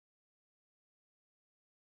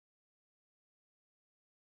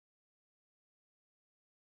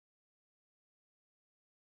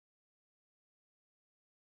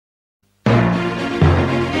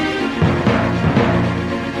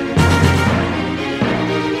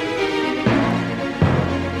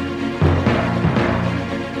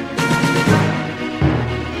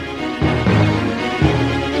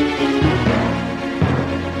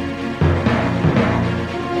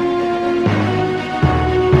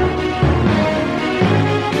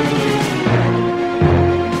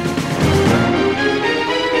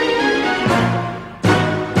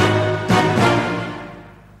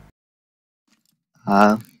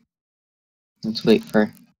Let's wait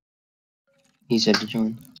for Isa to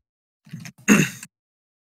join.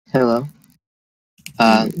 Hello.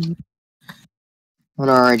 On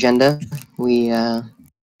our agenda, we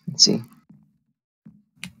let's see.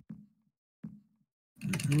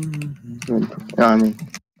 I mean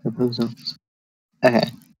proposals.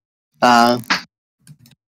 Okay.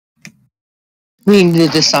 We need to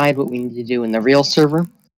decide what we need to do in the real server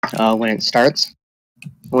when it starts.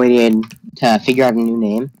 We need to figure out a new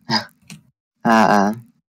name.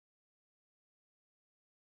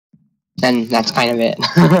 Then that's kind of it.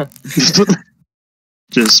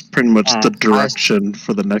 Just pretty much the direction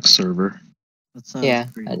for the next server. Yeah,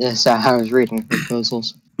 that's how I was reading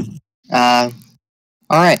proposals.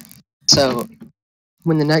 Alright, so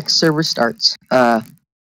when the next server starts, what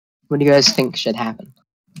do you guys think should happen?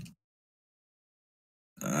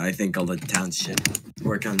 I think all the towns should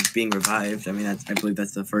work on being revived. I mean, I believe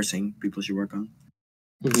that's the first thing people should work on.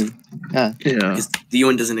 Yeah. Because the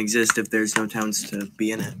UN doesn't exist if there's no towns to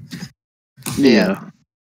be in it. Yeah.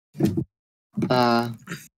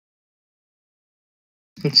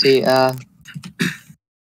 Let's see,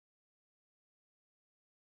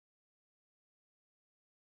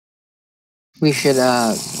 we should,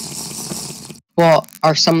 well,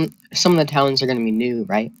 some of the towns are gonna be new,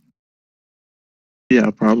 right?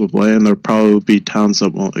 Yeah, probably, and there'll probably be towns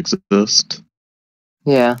that won't exist.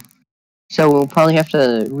 Yeah. So we'll probably have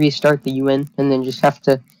to restart the UN, and then just have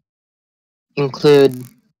to include,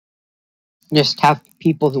 just have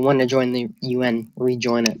people who want to join the UN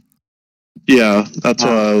rejoin it. Yeah, that's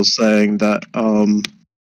what I was saying, that,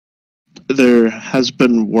 there has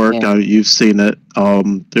been work out, you've seen it,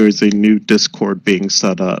 there is a new Discord being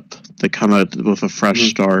set up, that kind of, with a fresh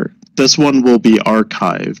start. This one will be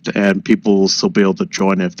archived, and people will still be able to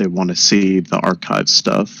join if they want to see the archive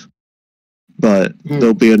stuff. But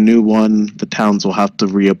there'll be a new one, the towns will have to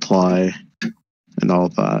reapply, and all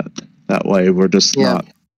that. That way we're just not,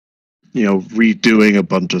 redoing a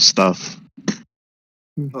bunch of stuff.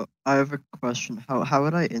 Oh, I have a question. How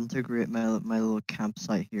would I integrate my little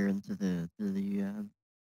campsite here into the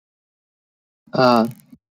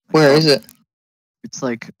where is it? It's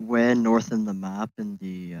like way north in the map in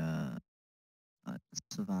the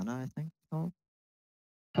savannah, I think it's called.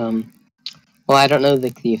 Well, I don't know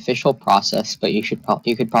the official process, but you could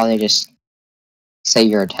probably just say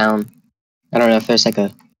you're a town. I don't know if there's like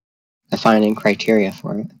a defining criteria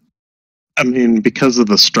for it. I mean, because of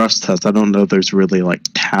the stress test, I don't know if there's really like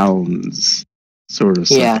towns sort of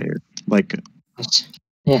here. Like,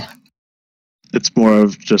 yeah. It's more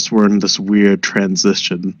of just we're in this weird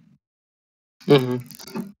transition. When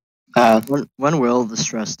will the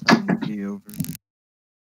stress test be over?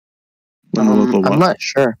 I'm not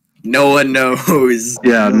sure. No one knows.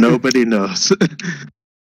 Yeah, nobody knows.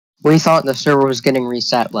 We thought the server was getting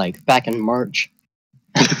reset like back in March.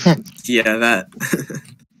 Yeah, that.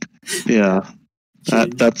 Yeah,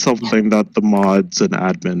 that's something that the mods and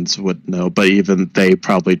admins would know, but even they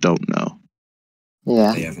probably don't know.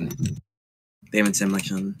 Yeah, they haven't said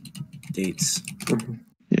much on dates.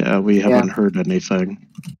 Yeah, we haven't heard anything.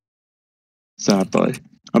 Sadly,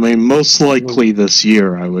 I mean, most likely this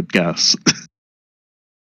year, I would guess.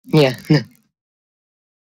 Yeah,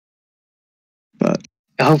 but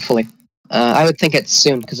hopefully, I would think it's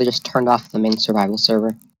soon because I just turned off the main survival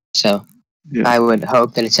server, so. Yeah. I would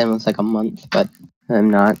hope that it's in with like a month, but I'm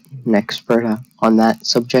not an expert on that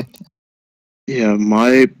subject. Yeah,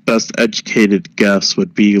 my best educated guess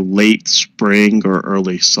would be late spring or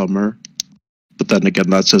early summer. But then again,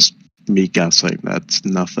 that's just me guessing. That's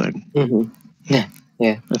nothing. Yeah.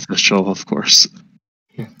 Official, of course.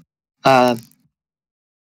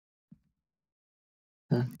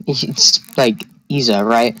 It's like Isa,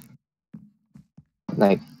 right?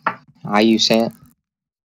 Like how you say it.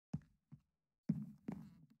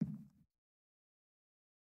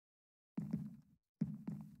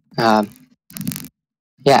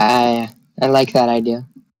 Yeah, I like that idea.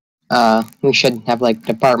 We should have like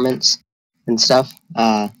departments and stuff.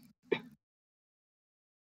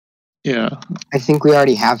 Yeah. I think we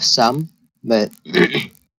already have some, but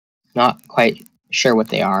not quite sure what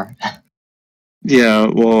they are. Yeah,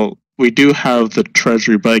 well, we do have the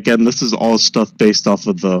treasury, but again, this is all stuff based off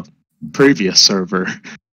of the previous server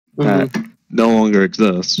that no longer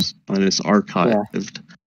exists and is archived. Yeah.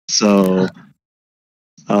 So,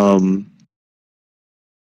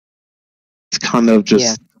 it's kind of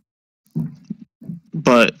just,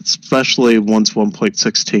 but especially once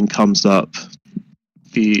 1.16 comes up,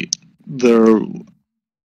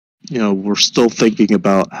 we're still thinking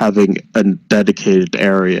about having a dedicated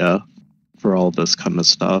area for all this kind of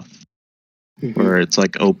stuff. where it's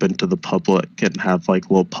like open to the public and have like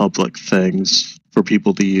little public things for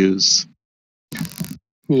people to use.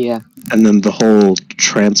 Yeah. And then the whole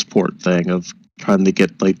transport thing of trying to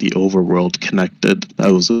get like the overworld connected,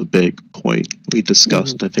 that was a big point we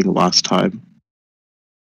discussed, I think, last time.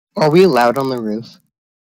 Are we allowed on the roof?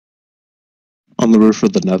 On the roof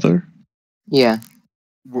of the Nether? Yeah.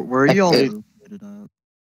 Where are you all located at?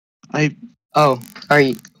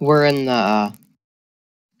 We're in the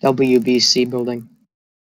WBC building.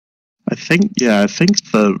 I think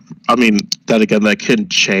that again, that can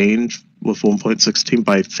change with 1.16,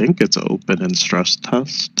 but I think it's open in stress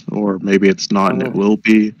test, or maybe it's not and it will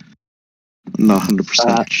be. I'm not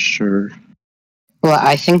 100% sure. Well,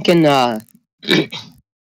 I think in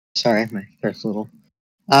sorry, my throat's a little.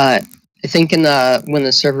 I think in when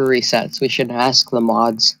the server resets, we should ask the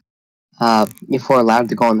mods if we're allowed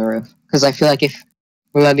to go on the roof, because I feel like if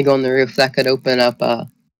we're allowed to go on the roof, that could open up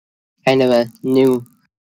kind of a new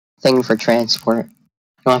thing for transport. You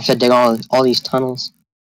don't have to dig all these tunnels.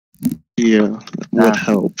 Yeah, it would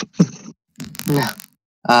help.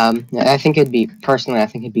 I think it'd be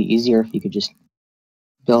easier if you could just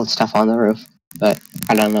build stuff on the roof, but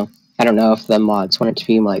I don't know. I don't know if the mods want it to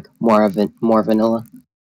be like more vanilla.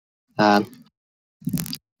 We'll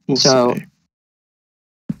see.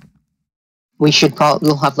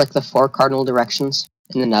 We'll have like the 4 cardinal directions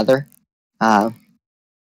in the Nether.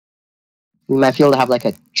 We might be able to have like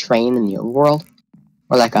a train in the overworld,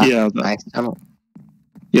 or like a tunnel.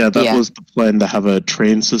 Yeah, that was the plan, to have a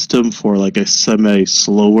train system for like a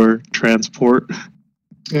semi-slower transport.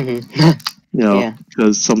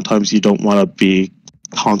 Because sometimes you don't want to be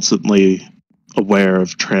constantly aware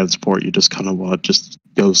of transport. You just kind of want to just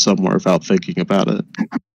go somewhere without thinking about it.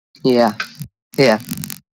 Yeah.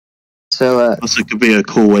 So plus, it could be a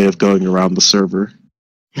cool way of going around the server.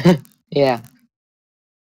 Yeah.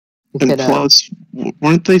 Plus,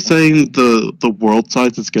 weren't they saying the world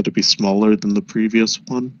size is going to be smaller than the previous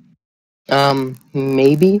one?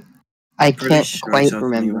 Maybe. I can't quite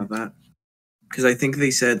remember. Because I think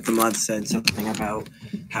the mod said something about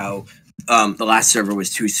how the last server was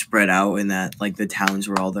too spread out, and that like the towns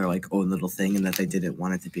were all their like own little thing, and that they didn't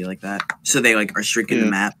want it to be like that. So they like are shrinking the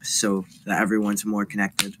map so that everyone's more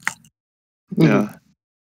connected. Yeah.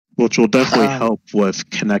 Which will definitely help with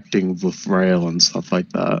connecting with rail and stuff like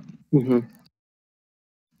that. I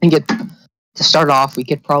think to start off, we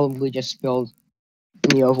could probably just build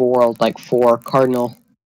in the overworld like 4 cardinal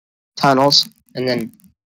tunnels, and then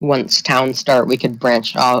once towns start, we could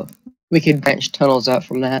branch out. We could branch tunnels out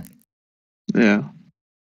from that. Yeah.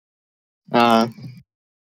 Let's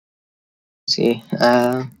see.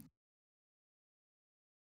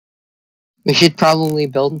 We should probably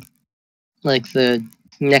build like the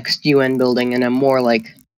next UN building in a more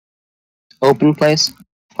like open place,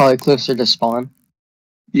 probably closer to spawn.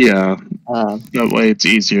 Yeah, that way it's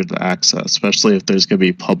easier to access, especially if there's going to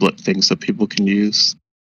be public things that people can use.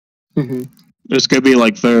 There's going to be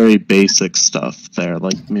like very basic stuff there,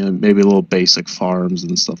 like maybe little basic farms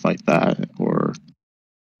and stuff like that, or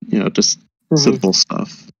just simple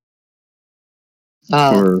stuff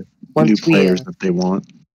for new players if they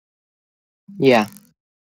want. Yeah.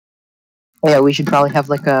 Yeah, we should probably have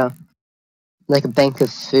like a bank of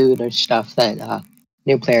food or stuff that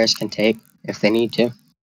new players can take if they need to.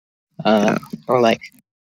 Or like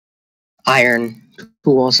iron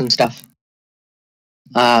tools and stuff.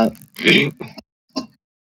 Yeah.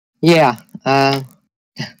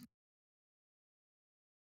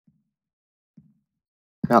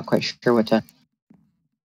 Not quite sure what to talk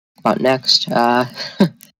about next.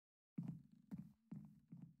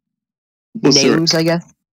 Names, I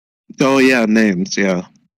guess. Oh yeah, names. Yeah.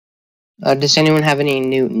 Does anyone have any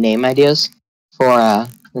new name ideas for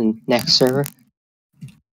the next server?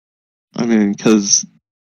 I mean, because.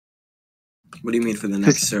 What do you mean for the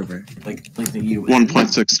next server? Like the UN?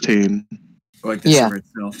 1.16. Or like the server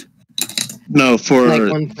itself? No, for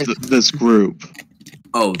this group.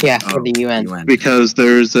 Oh, for the UN. Because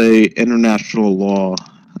there's a international law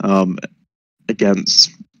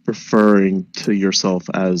against referring to yourself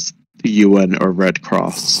as the UN or Red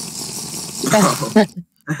Cross.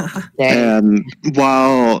 And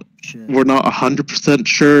while we're not 100%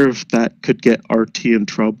 sure if that could get RT in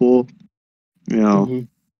trouble,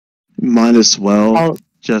 might as well,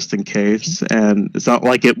 just in case. And it's not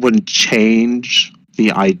like it wouldn't change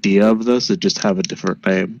the idea of this, it just have a different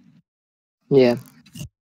name. Yeah.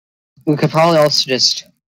 We could probably also just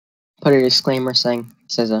put a disclaimer saying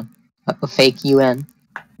it says a fake UN.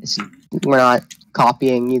 We're not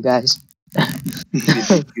copying you guys.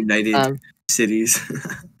 United Cities.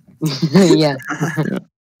 Yeah.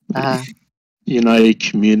 United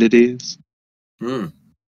Communities.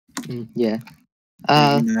 Yeah.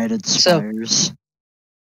 United so- Spires.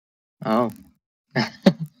 Oh.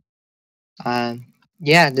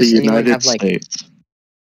 Yeah. The Does anyone United have like? States.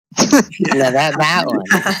 No, that one.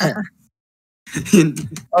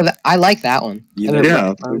 Oh, I like that one.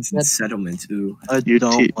 Yeah. Settlements. Ooh. I UT.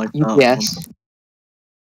 don't like that one. Yes.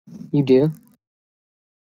 You do.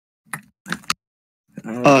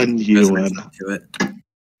 UN. To it.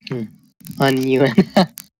 On UN.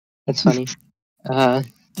 That's funny.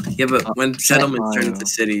 Yeah, but when settlements turn Ohio. into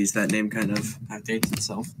cities, that name kind of outdates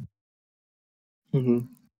itself. mhm.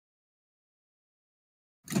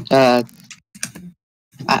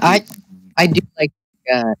 I do like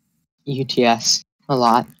UTS a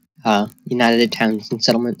lot. United Towns and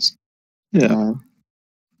Settlements. Yeah.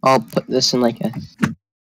 I'll put this in like a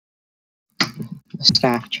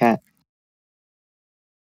staff chat.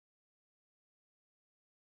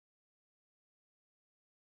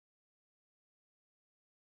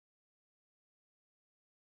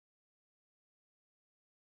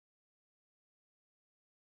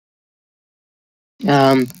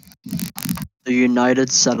 The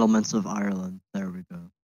United Settlements of Ireland. There we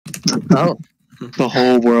go. Oh, The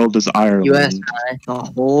whole world is Ireland. US.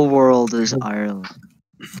 The whole world is Ireland.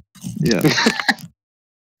 Yeah.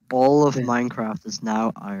 All of Yeah. Minecraft is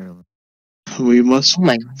now Ireland. We must Oh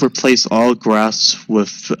my. replace all grass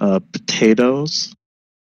with potatoes.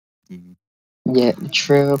 Yeah,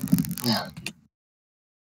 true. Yeah.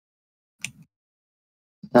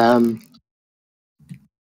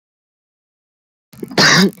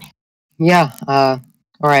 All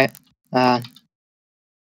right.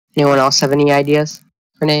 Anyone else have any ideas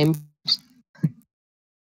for names?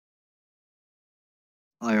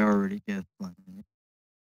 I already gave one.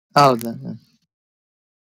 Oh,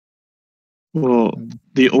 Well,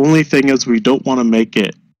 the only thing is we don't want to make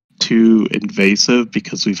it too invasive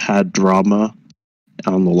because we've had drama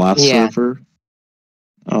on the last Yeah. server.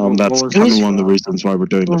 What That's was kind the of one of the drama? reasons why we're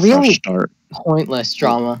doing the Really? fresh start. pointless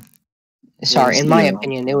drama. Sorry, in my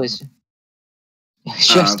opinion, it was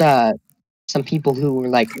just some people who were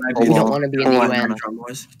like, Could we don't want to be in the UN.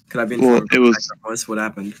 Could I be Well, informed? it was What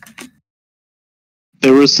happened?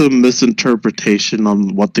 there was some misinterpretation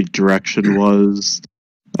on what the direction was.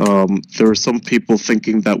 There were some people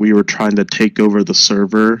thinking that we were trying to take over the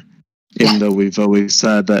server, even though we've always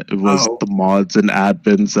said that it was Oh. the mods and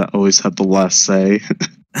admins that always had the last say.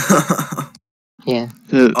 Yeah.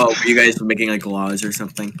 Oh, you guys were making like laws or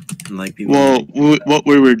something, and like people. Well, what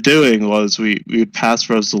we were doing was we would pass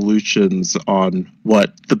resolutions on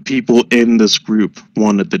what the people in this group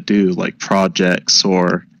wanted to do, like projects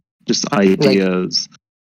or just ideas.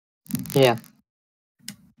 Yeah.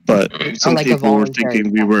 But some like a people were voluntary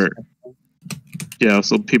thinking we task. were,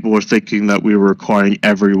 some people were thinking that we were requiring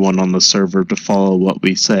everyone on the server to follow what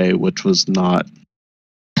we say, which was not.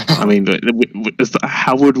 I mean,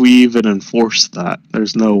 how would we even enforce that?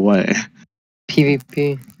 There's no way.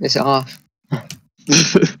 PvP is off.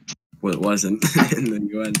 Well, it wasn't in the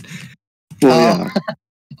UN. Well, yeah.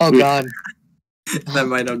 Oh God. That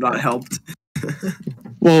might have not helped.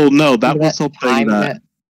 Well, no, that Remember was something time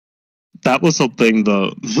that was something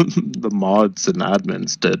the mods and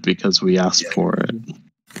admins did because we asked for it.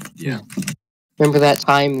 Yeah. Remember that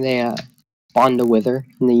time they spawned a wither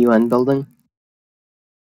in the UN building?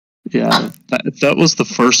 Yeah, that was the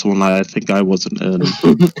first one I think I wasn't in.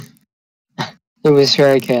 It was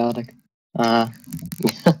very chaotic. Kind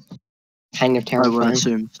of I would terrifying.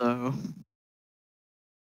 assume so.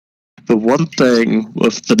 The one thing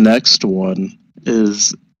with the next one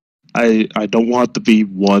is I don't want it to be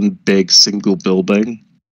one big single building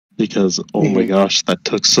because oh my gosh, that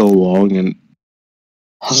took so long and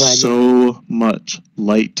so much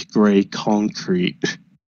light gray concrete.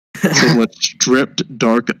 So much stripped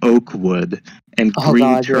dark oak wood and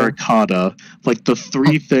green terracotta, like the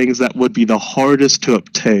three things that would be the hardest to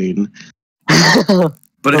obtain.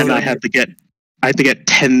 But and I had to get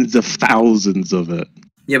tens of thousands of it.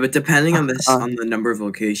 Yeah, but depending on this on the number of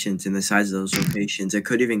locations and the size of those locations, it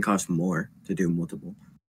could even cost more to do multiple.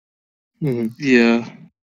 Yeah.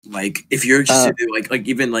 Like if you're just to do like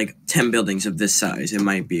even like 10 buildings of this size, it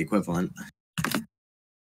might be equivalent.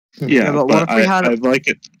 Yeah, but what if we had? I like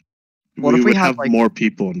it. What we if we would had have like more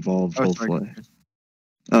people involved, Oh, hopefully.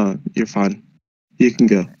 sorry. You're fine. You can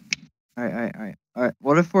go. Alright.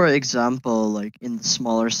 What if, for example, like in the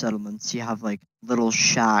smaller settlements, you have like little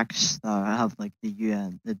shacks that have like the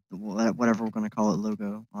UN, whatever we're gonna call it,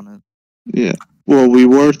 logo on it. Yeah. Well, we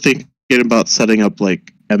were thinking about setting up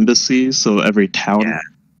like embassies, so every town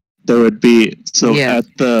there would be. So at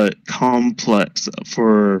the complex,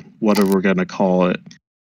 for whatever we're gonna call it,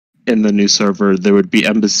 in the new server, there would be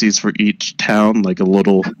embassies for each town, like a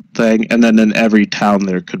little thing, and then in every town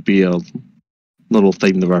there could be a little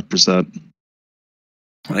thing to represent.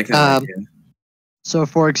 I like that idea. So,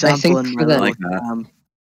 for example, in my for the- little like that.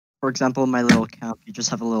 camp, you just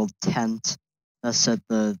have a little tent that said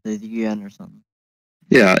the UN or something.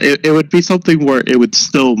 Yeah, it would be something where it would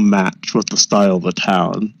still match with the style of the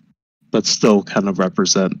town, but still kind of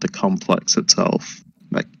represent the complex itself.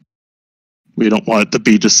 Like, we don't want it to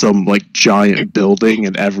be just some like giant building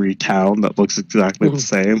in every town that looks exactly the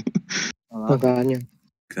same. Oh god, yeah.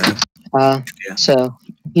 Okay. Yeah. So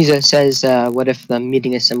he just says, what if the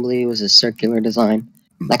meeting assembly was a circular design?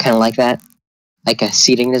 I kind of like that, like a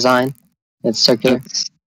seating design that's circular.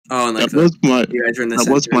 Oh, and like That was my you guys are in the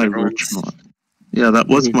that was center my and everyone's- original. Yeah, that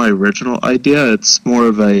was my original idea. It's more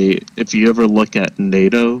of a, if you ever look at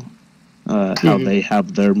NATO, how they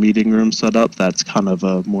have their meeting room set up, that's kind of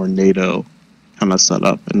a more NATO kind of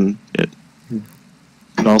setup, and it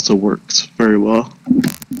also works very well.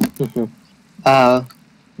 Let's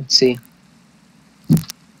see.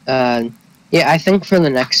 Yeah, I think for the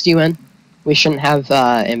next UN, we shouldn't have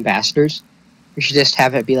ambassadors. We should just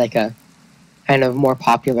have it be like a kind of more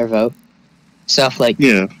popular vote. So if like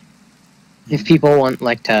Yeah, if people want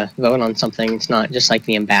like to vote on something, it's not just like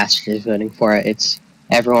the ambassadors voting for it. It's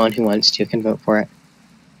everyone who wants to can vote for it.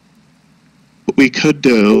 what we could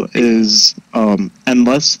do is,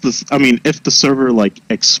 unless this, I mean, if the server like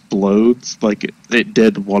explodes, like it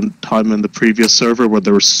did one time in the previous server where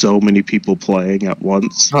there were so many people playing at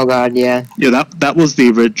once. Oh god, yeah. Yeah, that was the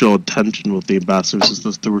original intention with the ambassadors, is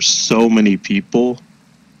that there were so many people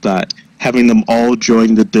that having them all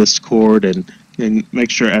join the Discord and make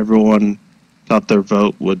sure everyone got their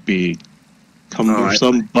vote would be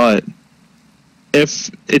cumbersome. But if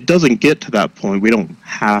it doesn't get to that point, we don't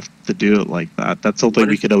have to do it like that. That's something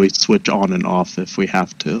we could always switch on and off if we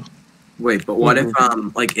have to. Wait, but what if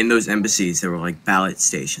like in those embassies there were like ballot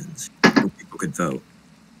stations where people could vote?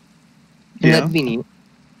 Yeah. That'd be neat.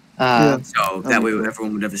 So that way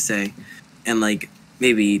everyone would have a say, and like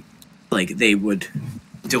maybe like they would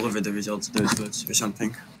deliver the results of those votes or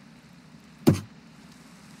something.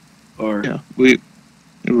 Or Yeah, it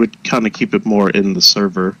would kind of keep it more in the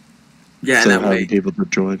server. yeah, and So that way, having people to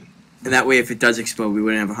join. if it does explode, we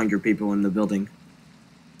wouldn't have 100 people in the building.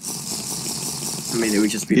 I mean, it would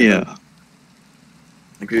just be Yeah.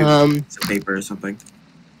 like we would some paper or something.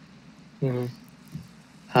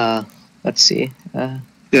 Let's see.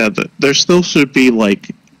 Yeah, there still should be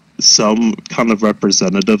like some kind of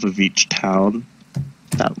representative of each town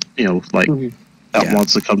that, you know, like that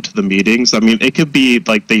wants to come to the meetings. I mean, it could be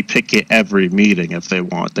like they pick it every meeting if they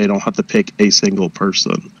want. They don't have to pick a single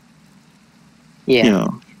person. Yeah. You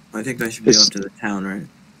know. I think that should be up to the town, right?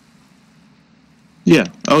 Yeah.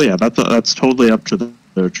 Oh yeah, that's totally up to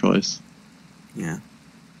their choice. Yeah.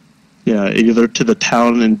 Yeah, either to the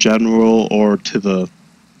town in general or to the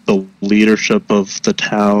leadership of the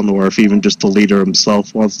town, or if even just the leader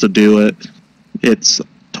himself wants to do it, it's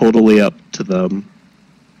totally up to them.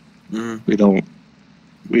 We don't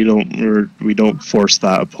force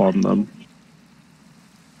that upon them.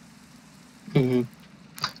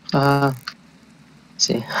 Let's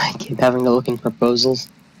see, I keep having to look in proposals.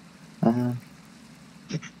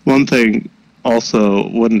 One thing also,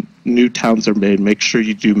 when new towns are made, make sure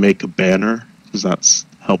you do make a banner, because that's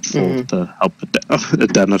helpful to help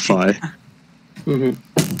identify.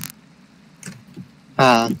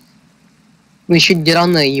 We should get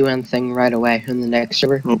on the UN thing right away in the next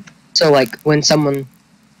server. So like when someone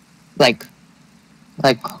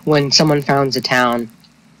when someone founds a town,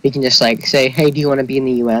 we can just like say, hey, do you want to be in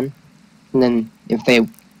the UN? And then if they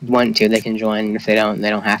want to, they can join, and if they don't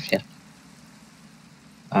have to.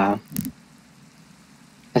 I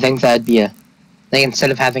think that'd be like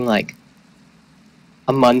instead of having like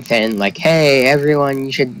a month in, like, hey, everyone,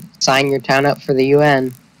 you should sign your town up for the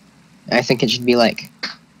UN. I think it should be like,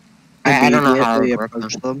 I don't know how it would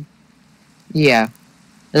work. them. Yeah, and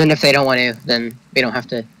then if they don't want to, then they don't have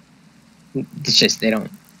to. It's just they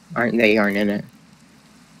aren't in it.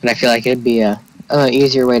 But I feel like it'd be a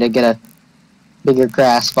easier way to get a bigger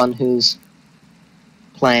grasp on who's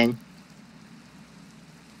playing.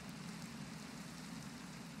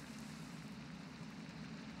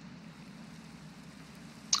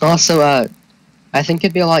 Also, I think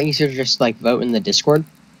it'd be a lot easier to just like vote in the Discord.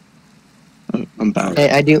 I'm back.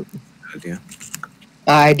 I do. Good idea.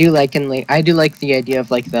 I do like the idea of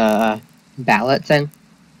like the ballot thing,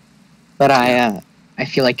 but I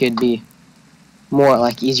feel like it'd be more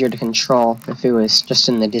like easier to control if it was just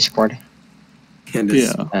in the Discord. And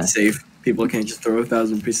it's safe. People can't just throw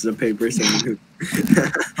 1,000 pieces of paper saying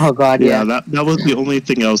Oh god, Yeah, yeah. that was the only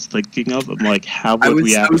thing I was thinking of. I'm like, how would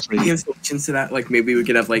we I was thinking actually? of solutions to that. Like maybe we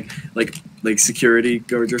could have like security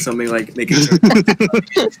guards or something, like making sure,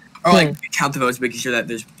 or like count the votes, making sure that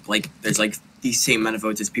there's the same amount of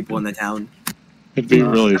votes as people in the town. It'd be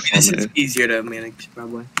really This funny. is easier to manage,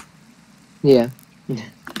 probably. Yeah. But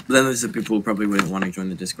then there's the people who probably wouldn't want to join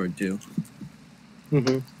the Discord too.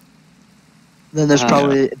 Mm-hmm. Then there's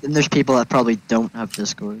Yeah. there's people that probably don't have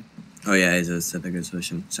Discord. Oh yeah, is a good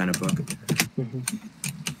solution. Sign a book. Mm-hmm.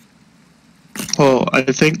 Well, I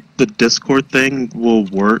think the Discord thing will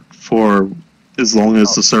work for as long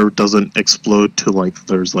as the server doesn't explode to like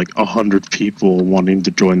there's like 100 people wanting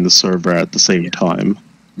to join the server at the same time.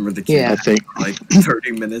 Remember the Yeah. I think, like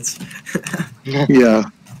 30 minutes. yeah,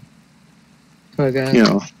 Oh god. you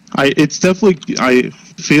know, I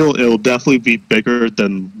feel it'll definitely be bigger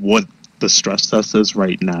than what the stress test is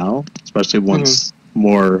right now, especially once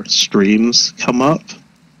more streams come up.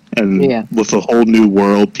 And Yeah. with a whole new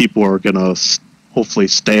world, people are going to hopefully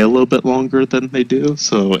stay a little bit longer than they do.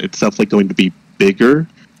 So it's definitely going to be bigger.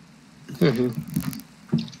 Mm-hmm.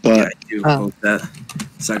 But Yeah, I do hope that.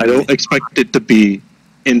 I don't expect it to be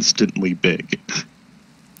instantly big.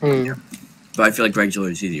 Mm. But I feel like regular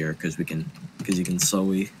is easier because you can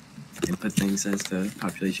slowly input things as the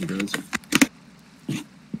population grows.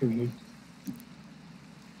 Mm-hmm.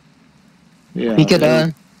 Yeah. We could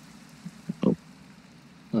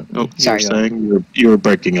Oh, sorry. you were saying you were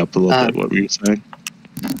breaking up a little bit. What were you saying?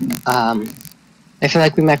 I feel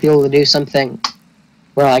like we might be able to do something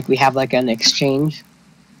where like we have like an exchange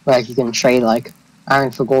where like you can trade like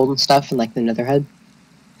iron for gold and stuff and like the Netherhead.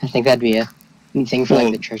 I think that'd be a neat thing for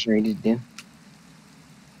like the treasury to do.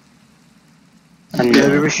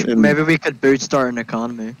 And, Maybe we could bootstart an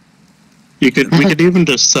economy. We could even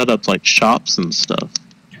just set up like shops and stuff.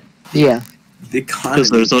 yeah. The economy.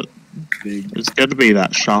 Because Big. there's going to be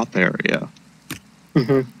that shop area.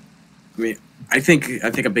 Mm-hmm. I mean, I think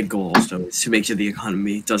a big goal also is to make sure the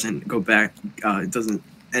economy doesn't go back, doesn't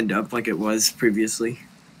end up like it was previously.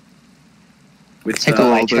 With Take a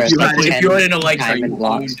Elytra, if you had an Elytra, diamond you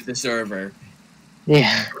blocks. owned the server.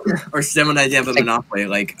 Yeah. Or someone had to have a monopoly.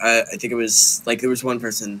 Like I think it was like there was one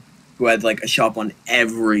person who had like a shop on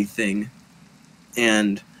everything,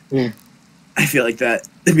 and Yeah. I feel like that.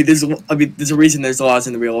 I mean, there's a reason there's laws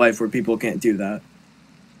in the real life where people can't do that.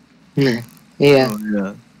 Yeah. Oh,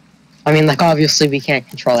 yeah. I mean, like obviously we can't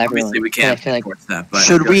control everyone. Obviously, we but I can't feel like enforce that. But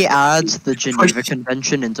Should we add the Geneva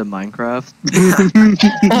Convention into Minecraft?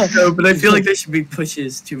 No, but I feel like there should be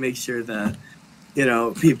pushes to make sure that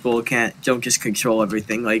people don't just control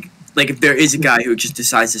everything. Like if there is a guy who just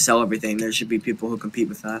decides to sell everything, there should be people who compete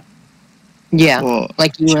with that. yeah, Well,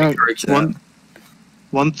 like you Should know, encourage that.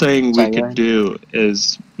 one thing Sorry, we go could ahead. do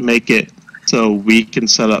is make it so we can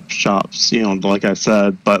set up shops, like I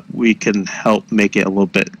said, but we can help make it a little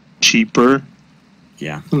bit cheaper.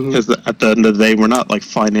 Yeah. mhm, Because at the end of the day, we're not like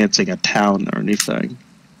financing a town or anything.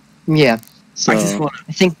 yeah. So I just want.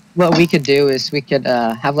 I think what we could do is we could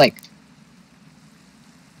have like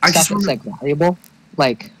I stuff just that's want. like valuable,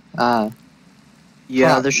 like Yeah,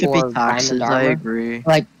 Well, there should or be taxes. diamond I armor. agree.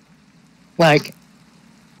 like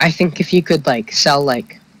I think if you could like sell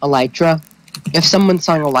like Elytra, if someone's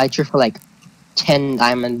selling Elytra for like 10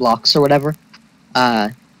 diamond blocks or whatever,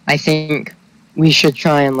 I think we should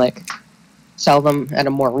try and like sell them at a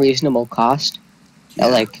more reasonable cost that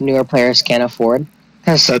like newer players can't afford.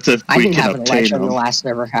 Because that's if I we didn't can have an obtain Elytra in the them. last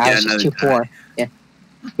server. I Yeah, was just neither too did I. poor. Yeah,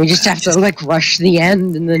 we just have to like rush the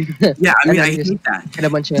end and then Yeah, I and mean, I then just hate that. get a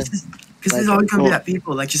bunch of Because there's always gonna be that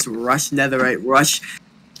people like just rush Netherite, rush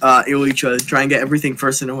Elytra, try and get everything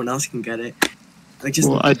first so no one else can get it. Like just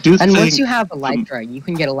Well, I do and think once you have Elytra, you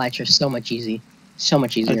can get Elytra so much easier.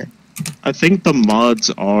 I think the mods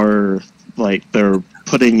are like they're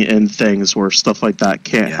putting in things where stuff like that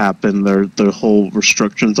can't Yeah. happen. Their whole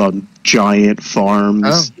restrictions on giant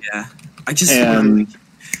farms. Oh. yeah. I just And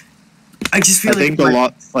feel I think a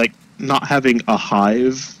lot like not having a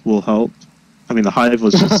hive will help. I mean, the hive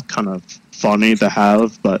was just kind of funny to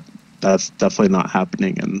have, but that's definitely not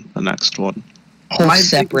happening in the next one. Whole My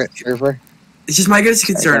separate biggest- server. It's just my biggest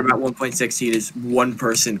concern Sorry, about 1.16 is one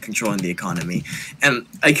person controlling the economy, and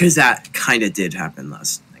because that kind of did happen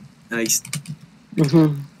last night. And I just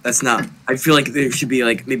Mm-hmm. that's not. I feel like there should be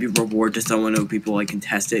like maybe reward to someone who people like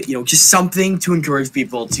contest it. Just something to encourage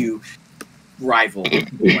people to rival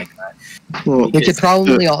like that. Well, We could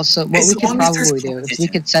probably also what as we could long as there's probably do is we competition.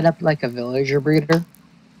 could set up like a villager breeder,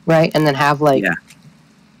 right? And then have like Yeah.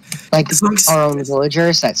 like As long as our own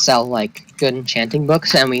villagers that sell like good enchanting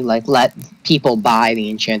books, and we like let people buy the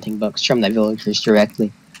enchanting books from the villagers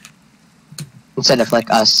directly. instead of like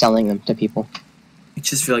us selling them to people. I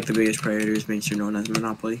just feel like the biggest priority is making sure no one has a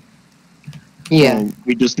monopoly. Yeah. Well,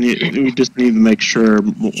 we just need to make sure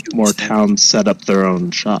more towns set up their own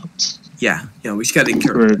shops. Yeah, we just gotta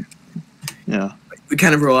encourage. Yeah. We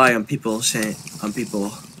kind of rely on people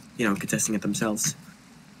contesting it themselves.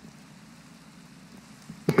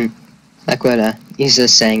 Like what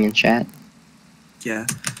Isa's saying in chat. Yeah.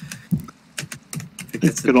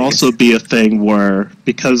 It could also be a thing where,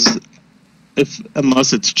 because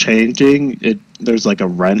unless it's changing, there's like a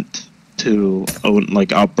rent to own,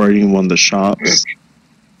 like operating one of the shops.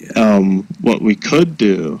 Yeah. What we could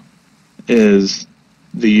do is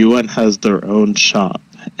the UN has their own shop,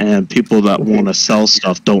 and people that want to sell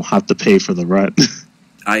stuff don't have to pay for the rent.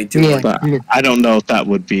 I do. Yeah. But I don't know if that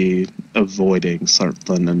would be avoiding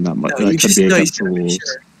something, and that could be against the rules.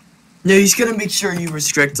 No, he's gonna make sure you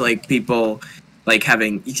restrict like people, like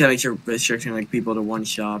having. You gotta make sure restricting like people to one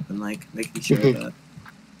shop and like making sure that.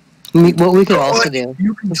 What we could also do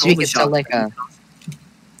You can is we could sell like a.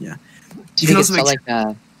 Yeah. You can also sell like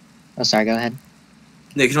a. Oh, sorry. Go ahead.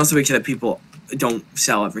 No, you can also make sure that people don't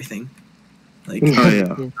sell everything. Like, Oh yeah.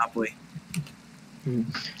 Monopoly.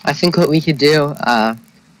 I think what we could do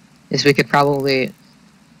is we could probably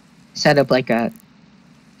set up like a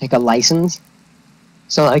license.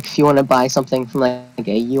 So like if you want to buy something from like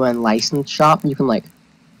a UN license shop, you can like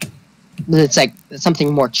it's like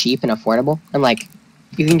something more cheap and affordable, and like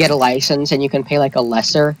you can get a license and you can pay like a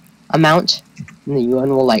lesser amount, and the UN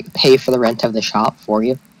will like pay for the rent of the shop for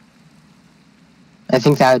you. I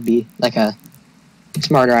think that would be like a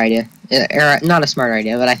smarter idea, or not a smarter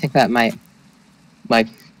idea, but I think that might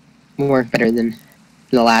work better than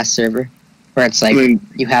the last server, where it's like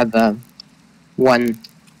you have one.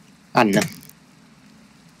 I don't know.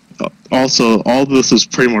 Also, all this is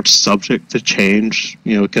pretty much subject to change,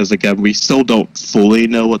 because again, we still don't fully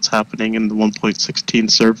know what's happening in the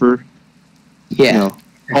 1.16 server. Yeah.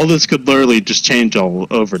 All this could literally just change all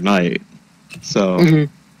overnight. So.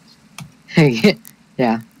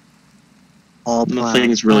 Yeah. All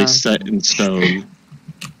nothing's really set in stone.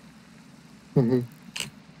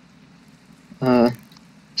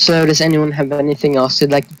 So does anyone have anything else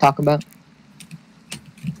they'd like to talk about?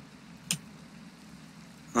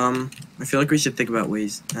 I feel like we should think about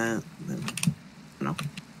ways,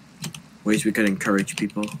 ways we could encourage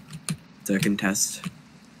people to contest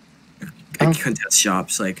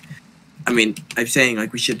shops. Like, I mean, I'm saying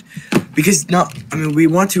like we should, because we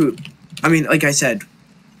want to. I mean, like I said,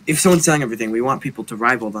 if someone's selling everything, we want people to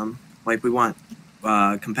rival them. Like we want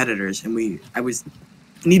competitors, and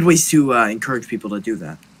need ways to encourage people to do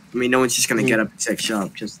that. I mean, no one's just gonna get up and take a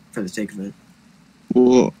shop just for the sake of it.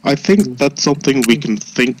 Well, I think that's something we can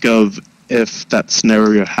think of if that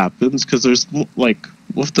scenario happens, because there's like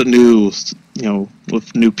with the new,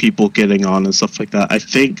 with new people getting on and stuff like that. I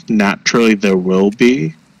think naturally there will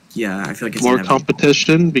be. Yeah, I feel like it's more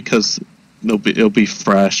competition because it'll be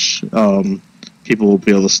fresh. People will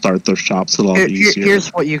be able to start their shops a lot easier. Here's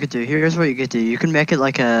what you could do. You can make it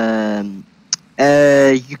like you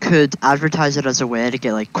could advertise it as a way to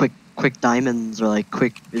get like quick diamonds or like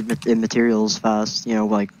quick materials fast.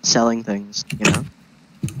 Like selling things.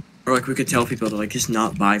 Or like we could tell people to like just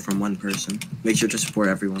not buy from one person. Make sure to support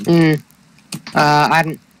everyone.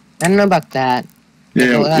 I don't know about that.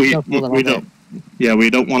 Yeah, we don't. Yeah, we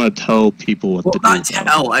don't want to tell people what to do. Not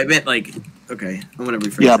tell. I meant like. Okay, I want to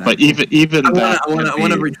rephrase. Yeah, that. But even I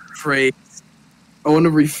want to rephrase. I want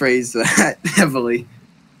to rephrase that heavily.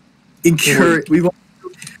 Encourage.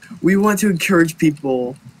 We want to encourage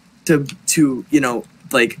people to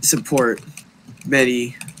like support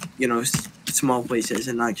many small places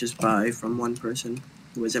and not just buy from one person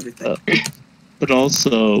who has everything. But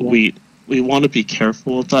also we want to be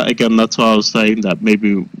careful with that. Again, that's why I was saying that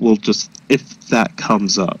maybe we'll just, if that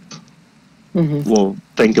comes up, we'll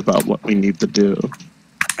think about what we need to do.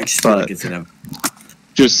 I just feel like it's inevitable.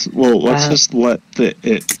 Let's just let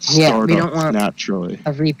it start up naturally.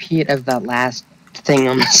 A repeat of that last thing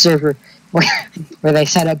on the server where they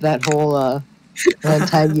set up that whole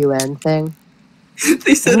anti-UN thing.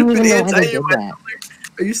 They set up an anti-UN.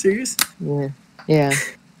 Are you serious? Yeah.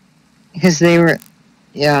 Because they were,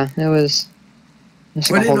 it was.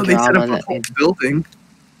 Why didn't know they set up a whole building?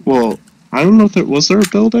 Well, I don't know if was there a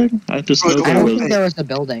building? I just know I don't think there was a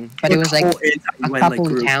building, but it was like a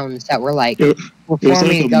couple of towns that were like were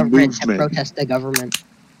forming a government to protest the government.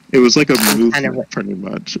 It was like a movement, pretty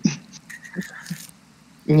much.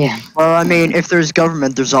 Yeah. Well, I mean, if there's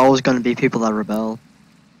government, there's always going to be people that rebel.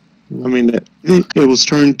 I mean, it was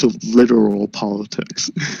turned to literal politics.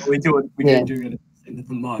 We do it. We do it in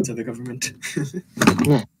the mods of the government.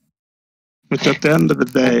 Which at the end of the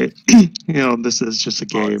day, this is just a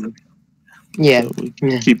game. Yeah. So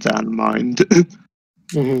we keep that in mind.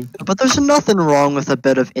 But there's nothing wrong with a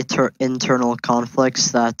bit of internal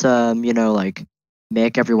conflicts that, like,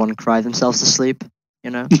 make everyone cry themselves to sleep,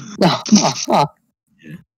 like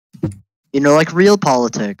real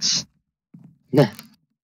politics. Yeah.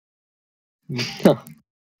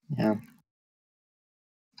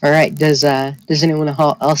 All right. Does anyone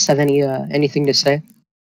else have anything to say?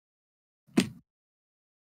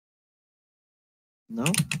 No?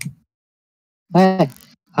 Hey.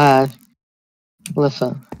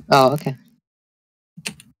 Melissa. Oh, okay.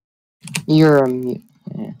 You're mute.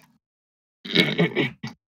 Yeah.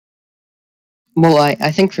 Well,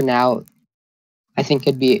 I think for now, I think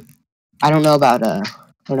it'd be. I don't know about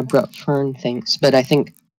what AbruptFern thinks, but I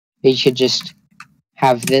think they should just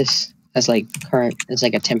have this as like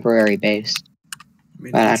a temporary base. I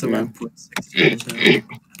mean, But I it's don't know. around 0.16.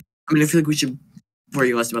 I mean, I feel like we should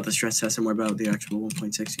worry less about the stress test and more about the actual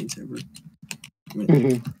 1.16 server. I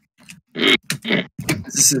mean,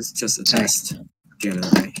 this is just a test at the end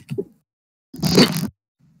of the day.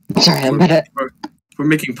 Sorry, we're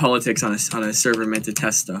making politics on a server meant to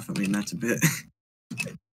test stuff. I mean, that's a bit.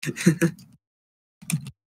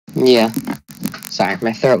 Yeah. Sorry,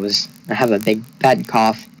 my throat was. I have a big bad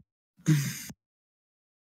cough.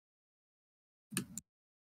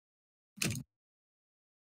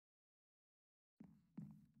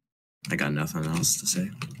 I got nothing else to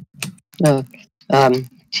say. No.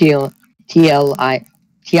 TILR.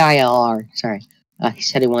 Sorry. He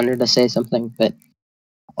said he wanted to say something, but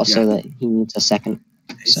also that he needs a second.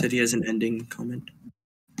 He said he has an ending comment.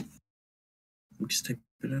 We'll just type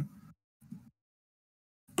it out.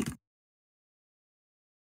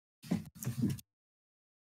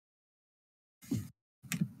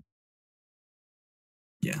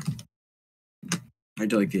 Yeah. I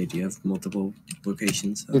do like the idea of multiple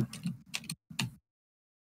locations. So.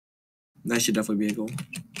 That should definitely be a goal.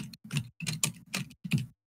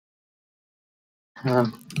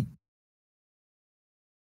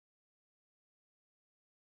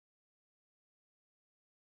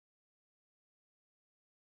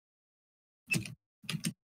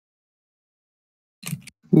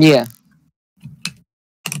 Yeah.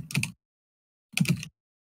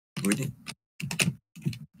 Waiting.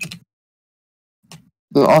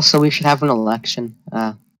 Well, also, we should have an election.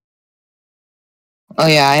 Oh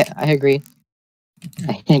yeah, I agree.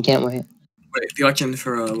 I can't wait. Wait, the election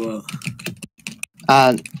for what?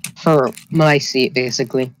 For my seat,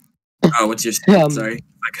 basically. Oh, what's your seat? Sorry,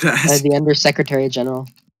 I could ask. The Undersecretary General.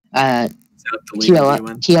 TLIR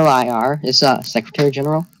TLIR is Secretary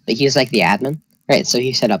General, but he's like the admin, right? So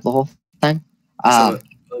he set up the whole thing. So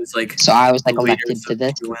I was like elected to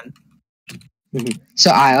this.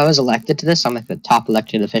 So I was elected to this. I'm like the top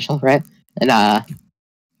elected official, right? And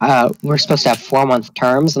we're supposed to have 4-month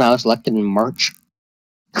terms, and I was elected in March.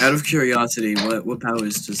 Out of curiosity, what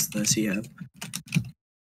powers does he have?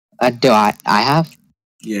 Do I have?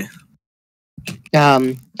 Yeah.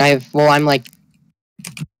 I'm like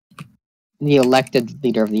the elected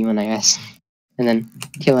leader of the UN, I guess. And then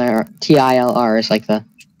TILR is like the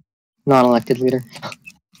non-elected leader.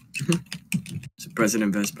 So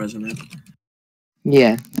president, vice president.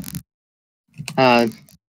 Yeah. But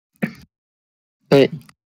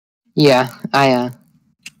yeah, I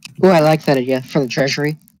like that idea for the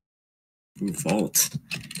treasury. Ooh, vault.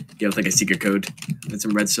 You have like a secret code and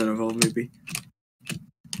some redstone involved, maybe.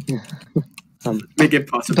 Make it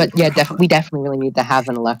possible. But yeah, we definitely really need to have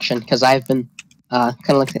an election because I've been kind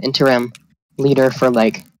of like the interim leader for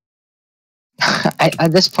like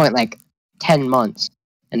at this point like 10 months,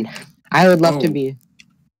 and I would love to be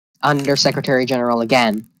Undersecretary General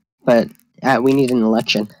again, but we need an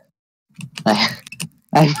election.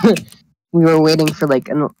 We were waiting for we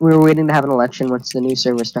were waiting to have an election once the new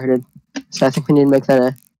server started, so I think we need to make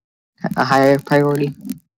that a higher priority.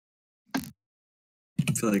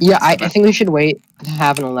 I think we should wait to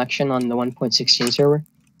have an election on the 1.16 server,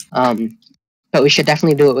 but we should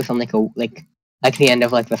definitely do it within like the end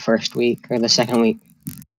of like the first week or the second week.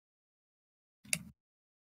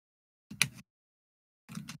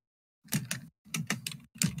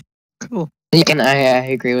 Cool. I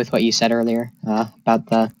agree with what you said earlier about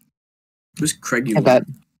the. Who's Craig? About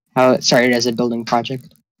how it started as a building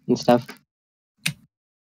project and stuff.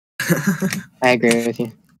 I agree with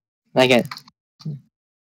you. Like it.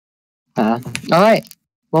 All right.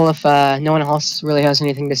 Well, if no one else really has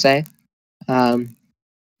anything to say, I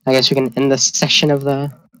guess we can end this session of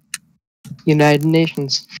the United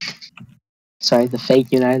Nations. Sorry, the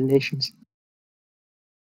fake United Nations.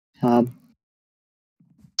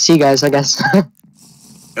 See you guys, I guess.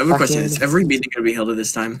 I have a question. Is every meeting going to be held at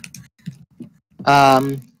this time?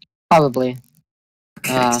 Probably.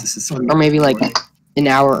 Okay, this is Or maybe like an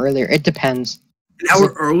hour earlier. It depends. an hour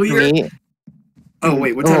For earlier? me, Oh,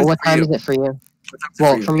 wait, what time, what time is is it for you? What time is it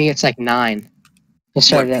Well, for for you? me, it's like 9. It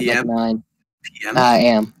started at like PM? 9 PM?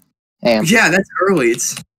 a.m. Yeah, that's early.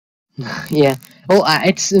 It's Yeah. Well,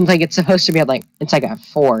 it's like it's supposed to be at like it's like at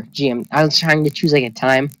 4 GM. I was trying to choose like a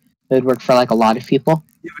time that would work for like a lot of people.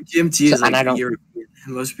 yeah, but GMT So- is and I like don't- European.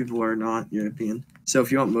 Most people are not European. So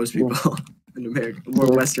if you want most Yeah. people in America, more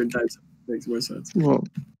Yeah. Western types, makes more sense. Well,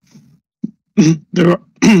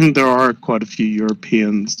 there are quite a few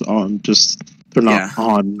Europeans on. Just they're not Yeah.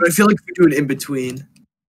 on. But I feel like we do it in between,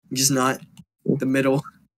 just not the middle.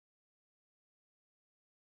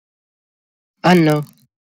 I don't know.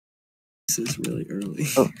 This is really early.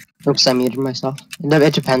 Oh. Oops, I muted myself.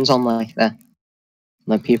 It depends on like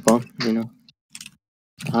the people, you know.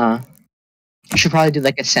 I should probably do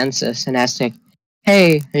like a census and ask like,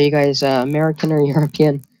 hey, are you guys American or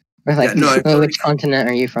European? Or like, Yeah, no, I feel which continent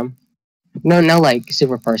are you from? No, like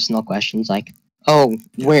super personal questions like, oh,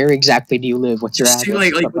 where exactly do you live? What's your Just address?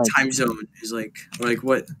 see like But, what time zone is like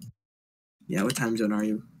what? Yeah, what time zone are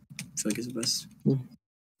you? I feel like is the best.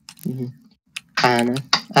 I don't know.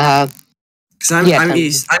 Because I'm Yeah, I'm time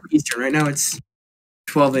Eastern right now. It's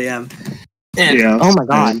 12 a.m. And Yeah. Oh my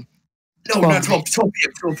god. no, not 12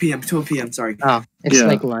 p.m. 12 p.m. Sorry. Oh, it's Yeah.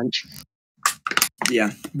 like lunch.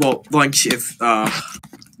 Yeah. Well, lunch if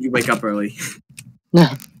you wake up early.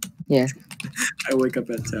 Yeah. I wake up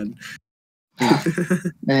at 10.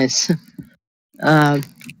 Nice. Well,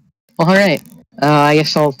 all right. I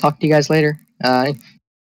guess I'll talk to you guys later.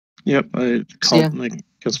 Yep. I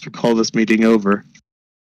guess we call this meeting over.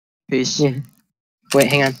 Peace. Yeah. Wait,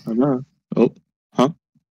 hang on. I know. Oh, huh?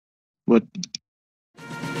 What?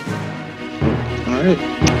 Oh, all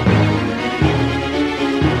right.